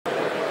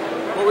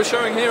we're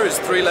showing here is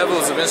 3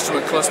 levels of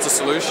instrument cluster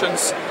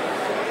solutions.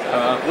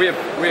 We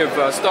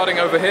have starting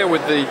over here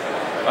with the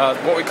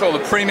what we call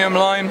the premium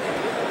line.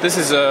 This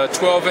is a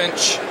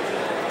 12-inch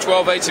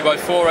 1280 by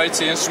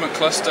 480 instrument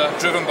cluster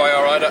driven by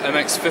our IDA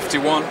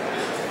MX51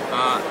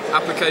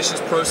 applications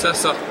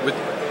processor with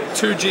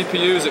 2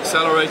 GPUs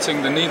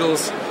accelerating the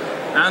needles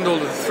and all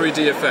of the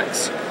 3D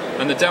effects.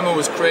 And the demo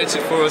was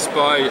created for us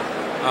by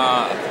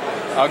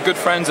our good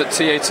friends at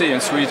TAT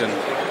in Sweden.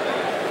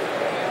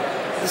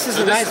 This is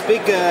a nice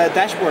big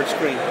dashboard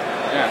screen.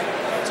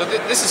 Yeah. So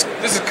this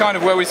is kind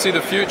of where we see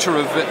the future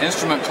of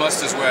instrument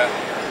clusters, where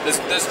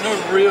there's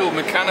no real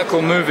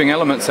mechanical moving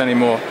elements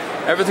anymore.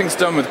 Everything's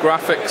done with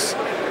graphics,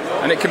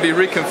 and it can be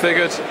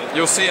reconfigured.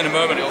 You'll see in a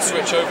moment it'll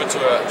switch over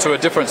to a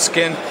different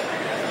skin.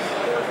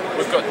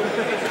 We've got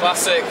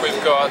classic,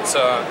 we've got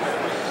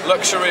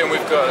luxury, and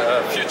we've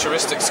got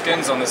futuristic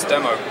skins on this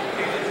demo.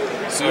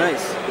 So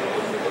nice.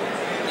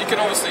 You can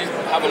obviously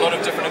have a lot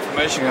of different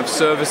information. You have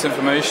service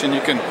information. You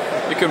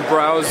can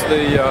browse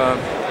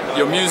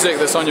your music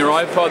that's on your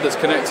iPod that's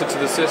connected to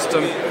the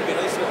system,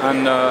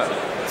 and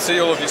see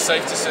all of your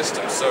safety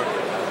systems. So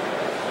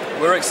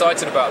we're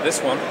excited about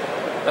this one.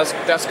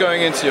 That's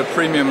going into your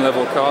premium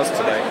level cars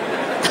today.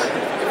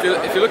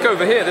 If you look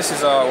over here, this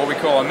is what we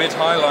call a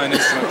mid-high line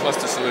instrument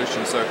cluster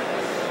solution. So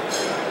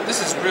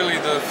this is really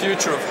the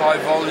future of high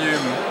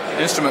volume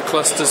instrument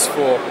clusters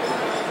for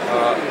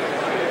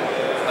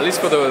at least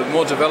for the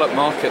more developed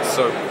markets.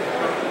 So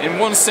in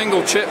one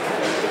single chip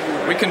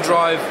we can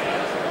drive a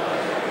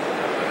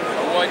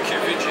wide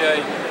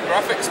QVGA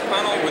graphics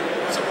panel with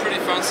some pretty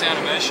fancy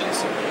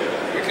animations.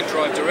 We can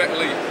drive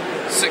directly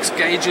 6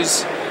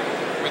 gauges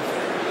with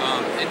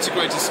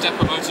integrated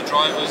stepper motor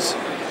drivers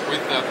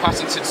with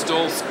patented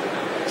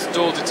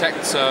stall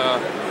detect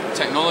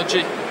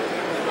technology.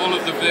 All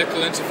of the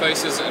vehicle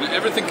interfaces, and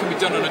everything can be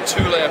done on a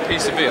 2-layer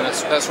PCB, and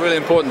that's really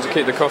important to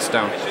keep the cost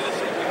down.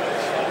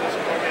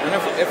 And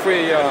if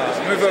we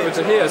move over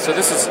to here, so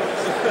this is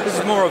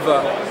more of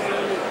a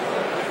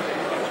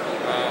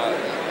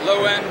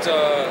low-end,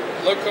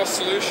 low-cost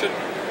solution.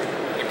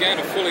 Again,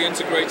 a fully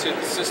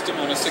integrated system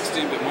on a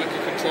 16-bit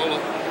microcontroller.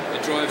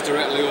 It drives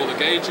directly all the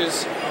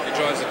gauges. It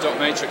drives a dot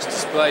matrix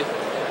display.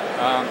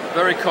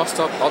 Very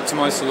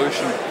cost-optimized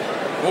solution.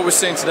 What we're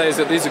seeing today is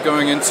that these are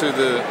going into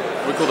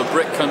we call the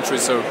BRIC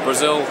countries, so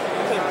Brazil,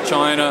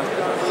 China,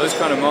 those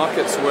kind of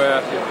markets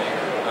where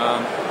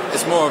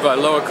it's more of a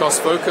lower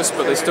cost focus,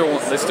 but they still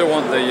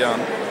want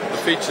the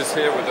features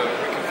here with the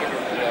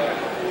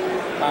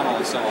reconfigurable panel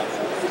and so on.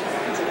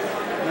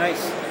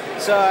 Nice.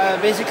 So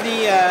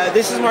basically,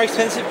 this is more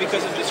expensive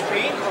because of the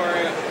screen,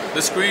 or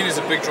the screen is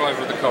a big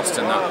driver of the cost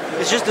in that.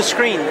 It's just the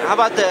screen. How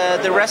about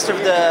the rest of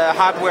the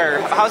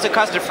hardware? How's the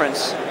cost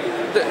difference?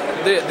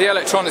 The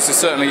electronics is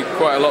certainly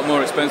quite a lot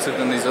more expensive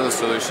than these other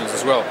solutions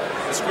as well.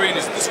 The screen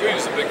is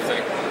a big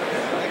thing.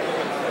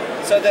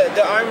 So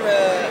the ARM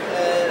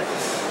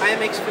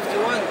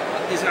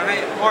IMX51 is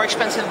more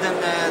expensive than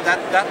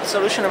that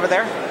solution over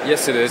there?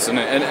 Yes, it is, and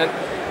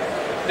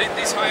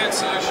these high-end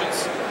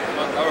solutions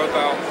are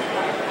about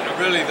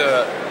really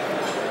the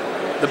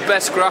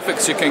best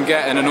graphics you can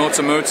get in an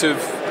automotive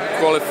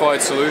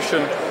qualified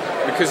solution,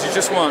 because you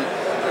just want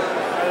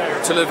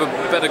to deliver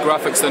better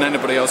graphics than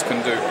anybody else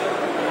can do.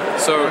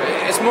 So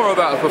it's more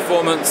about a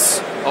performance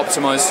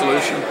optimized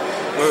solution,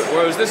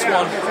 whereas this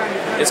one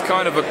is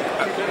kind of a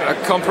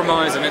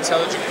compromise, an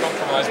intelligent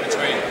compromise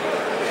between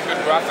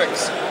good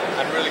graphics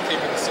and really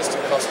keeping the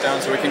system cost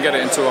down so we can get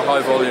it into a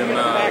high volume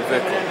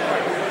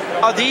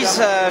vehicle. Are these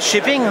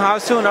shipping? How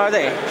soon are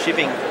they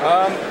shipping?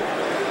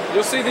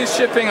 You'll see these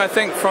shipping, I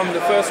think, from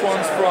the first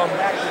ones from...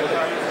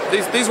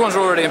 These ones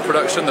are already in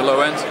production, the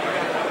low end.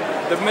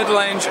 The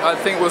mid-range, I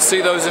think we'll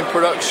see those in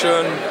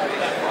production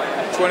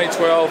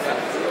 2012.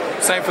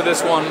 Same for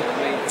this one,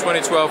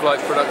 2012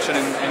 like production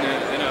in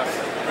a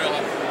real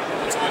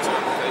automotive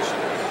application.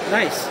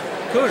 Nice.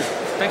 Cool.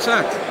 Thanks a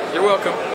lot. You're welcome.